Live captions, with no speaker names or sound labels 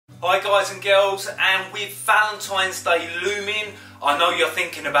Hi guys and girls, and with Valentine's Day looming, I know you're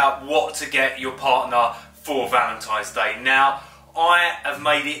thinking about what to get your partner for Valentine's Day. Now, I have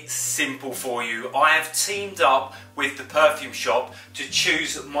made it simple for you. I have teamed up with the Perfume Shop to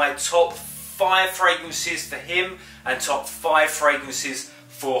choose my top 5 fragrances for him and top 5 fragrances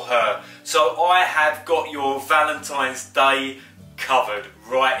for her. So I have got your Valentine's Day covered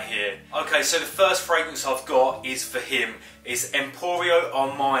right here. Okay, so the first fragrance I've got is for him. It's Emporio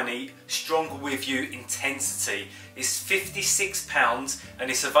Armani Stronger With You Intensity. It's £56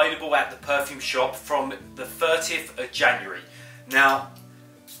 and it's available at the Perfume Shop from the 30th of January. Now,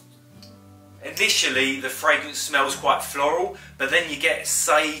 initially the fragrance smells quite floral, but then you get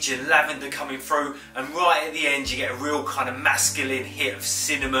sage and lavender coming through, and right at the end you get a real kind of masculine hit of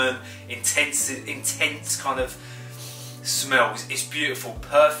cinnamon, intense kind of smells. It's beautiful,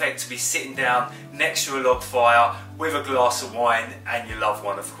 perfect to be sitting down next to a log fire with a glass of wine and your loved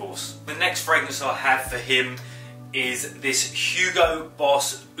one, of course. The next fragrance I have for him is this Hugo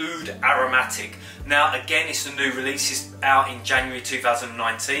Boss Oud Aromatic. Now again, it's a new release, it's out in January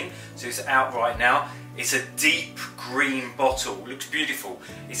 2019, so it's out right now. It's a deep green bottle, looks beautiful.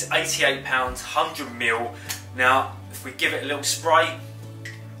 It's £88, 100ml. Now if we give it a little spray,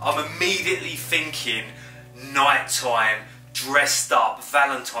 I'm immediately thinking nighttime, dressed up,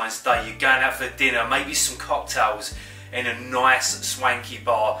 Valentine's Day, you're going out for dinner, maybe some cocktails in a nice swanky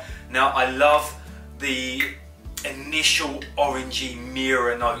bar. Now I love the initial orangey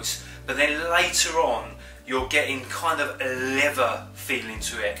mirror notes, but then later on you're getting kind of a leather feeling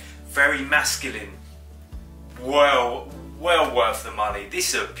to it, very masculine. Well worth the money.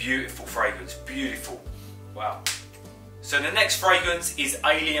 This is a beautiful fragrance, beautiful. Wow. So the next fragrance is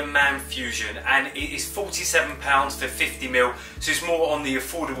Alien Man Fusion, and it is £47 for 50ml, so it's more on the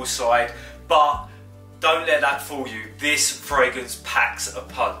affordable side, but don't let that fool you. This fragrance packs a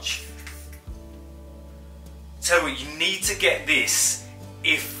punch. Tell you, you need to get this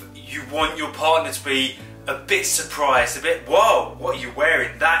if you want your partner to be a bit surprised, a bit, whoa, what are you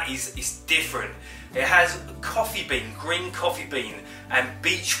wearing? That is different. It has coffee bean, green coffee bean, and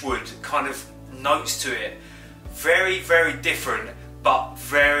beechwood kind of notes to it. Very, very different, but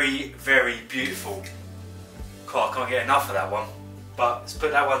very, very beautiful. God, I can't get enough of that one. But let's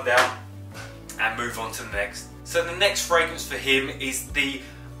put that one down and move on to the next. So the next fragrance for him is the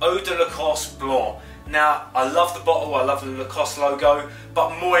Eau de Lacoste Blanc. Now, I love the bottle, I love the Lacoste logo,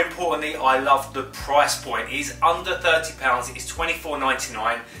 but more importantly, I love the price point. It's under £30, it's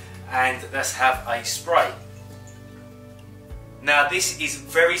 £24.99, and let's have a spray. Now, this is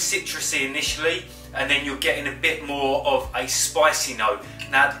very citrusy initially, and then you're getting a bit more of a spicy note.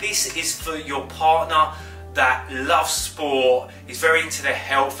 Now, this is for your partner that loves sport, is very into their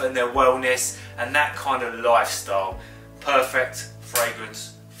health and their wellness and that kind of lifestyle. Perfect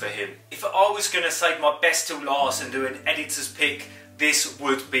fragrance for him. If I was going to save my best till last and do an editor's pick, this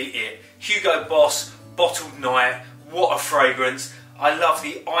would be it. Hugo Boss Bottled Night, what a fragrance. I love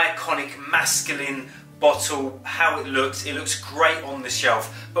the iconic masculine bottle, how it looks great on the shelf,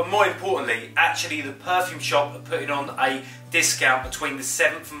 but more importantly, actually the Perfume Shop are putting on a discount between the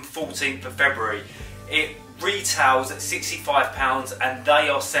 7th and 14th of February. It retails at £65 and they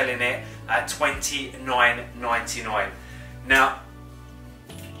are selling it at $29.99. Now,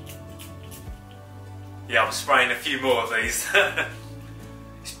 yeah, I'm spraying a few more of these.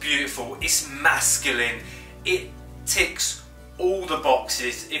 It's beautiful, it's masculine, it ticks all the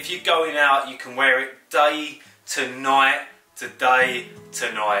boxes. If you're going out, you can wear it day to night to day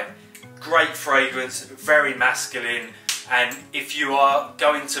to night. Great fragrance, very masculine, and if you are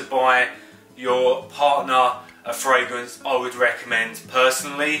going to buy your partner a fragrance, I would recommend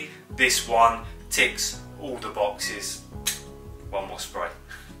personally this one. Ticks all the boxes. One more spray.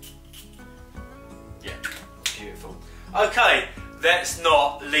 Yeah, beautiful. Okay, let's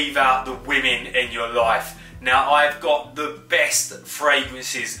not leave out the women in your life. Now, I've got the best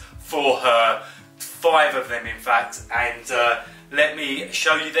fragrances for her, 5 of them in fact, and let me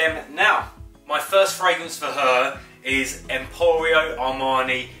show you them now. My first fragrance for her is Emporio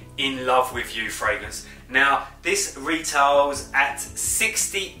Armani In Love With You fragrance. Now, this retails at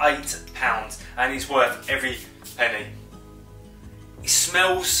 £68 and it's worth every penny. It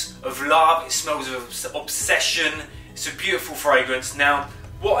smells of love, it smells of obsession, it's a beautiful fragrance. Now,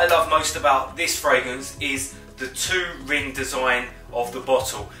 what I love most about this fragrance is the 2-ring design of the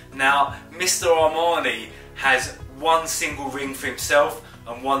bottle. Now, Mr. Armani has one single ring for himself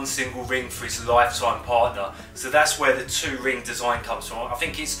and one single ring for his lifetime partner. So that's where the 2-ring design comes from. I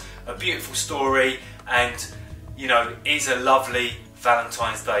think it's a beautiful story and, you know, it's a lovely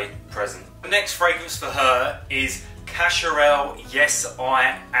Valentine's Day present. The next fragrance for her is Cacharel, yes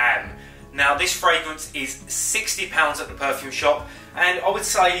I am. Now this fragrance is £60 at the Perfume Shop, and I would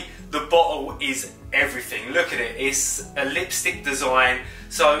say the bottle is everything. Look at it, it's a lipstick design,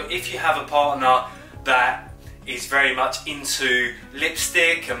 so if you have a partner that is very much into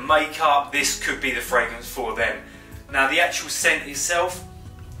lipstick and makeup, this could be the fragrance for them. Now the actual scent itself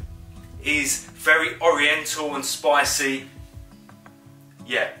is very oriental and spicy.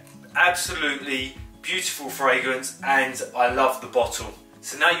 Yeah, absolutely beautiful fragrance, and I love the bottle.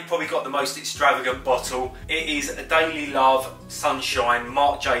 So now you've probably got the most extravagant bottle. It is a Daily Love Sunshine,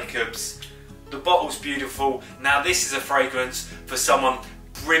 Marc Jacobs. The bottle's beautiful. Now this is a fragrance for someone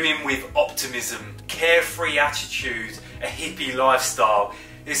brimming with optimism, carefree attitude, a hippie lifestyle.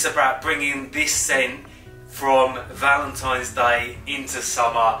 It's about bringing this scent from Valentine's Day into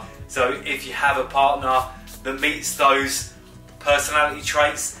summer. So if you have a partner that meets those personality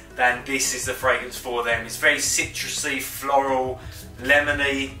traits, then this is the fragrance for them. It's very citrusy, floral,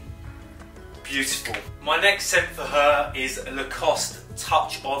 lemony, beautiful. My next scent for her is Lacoste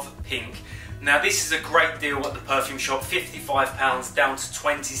Touch of Pink. Now this is a great deal at the Perfume Shop, £55 down to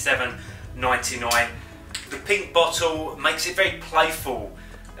 £27.99. The pink bottle makes it very playful,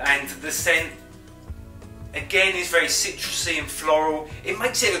 and the scent again is very citrusy and floral. It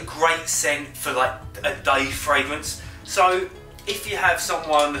makes it a great scent for like a day fragrance. So if you have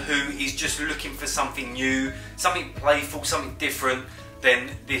someone who is just looking for something new, something playful, something different,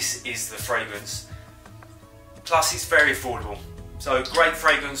 then this is the fragrance. Plus it's very affordable, so great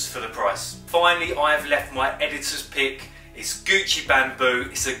fragrance for the price. Finally, I have left my editor's pick. It's Gucci Bamboo.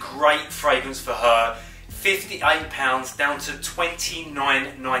 It's a great fragrance for her. £58 down to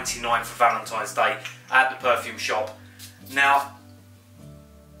 £29.99 for Valentine's Day at the Perfume Shop. Now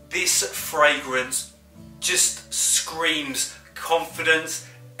this fragrance just screams confidence,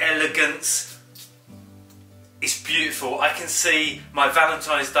 elegance. It's beautiful. I can see my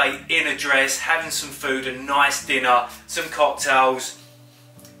Valentine's Day in a dress, having some food, a nice dinner, some cocktails.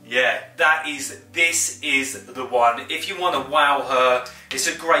 Yeah, this is the one. If you want to wow her, it's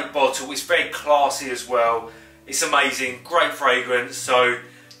a great bottle. It's very classy as well. It's amazing, great fragrance. So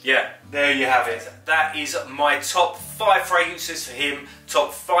yeah, there you have it. That is my top 5 fragrances for him,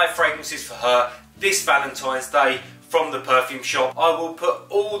 top 5 fragrances for her this Valentine's Day from the Perfume Shop. I will put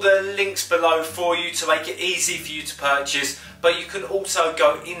all the links below for you to make it easy for you to purchase, but you can also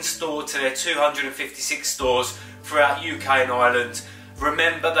go in store to their 256 stores throughout UK and Ireland.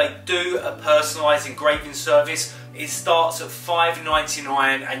 Remember, they do a personalised engraving service. It starts at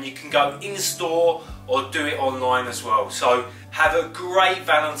 £5.99 and you can go in store or do it online as well. So have a great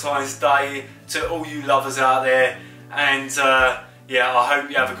Valentine's Day to all you lovers out there, and yeah, I hope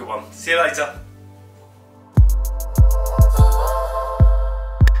you have a good one. See you later.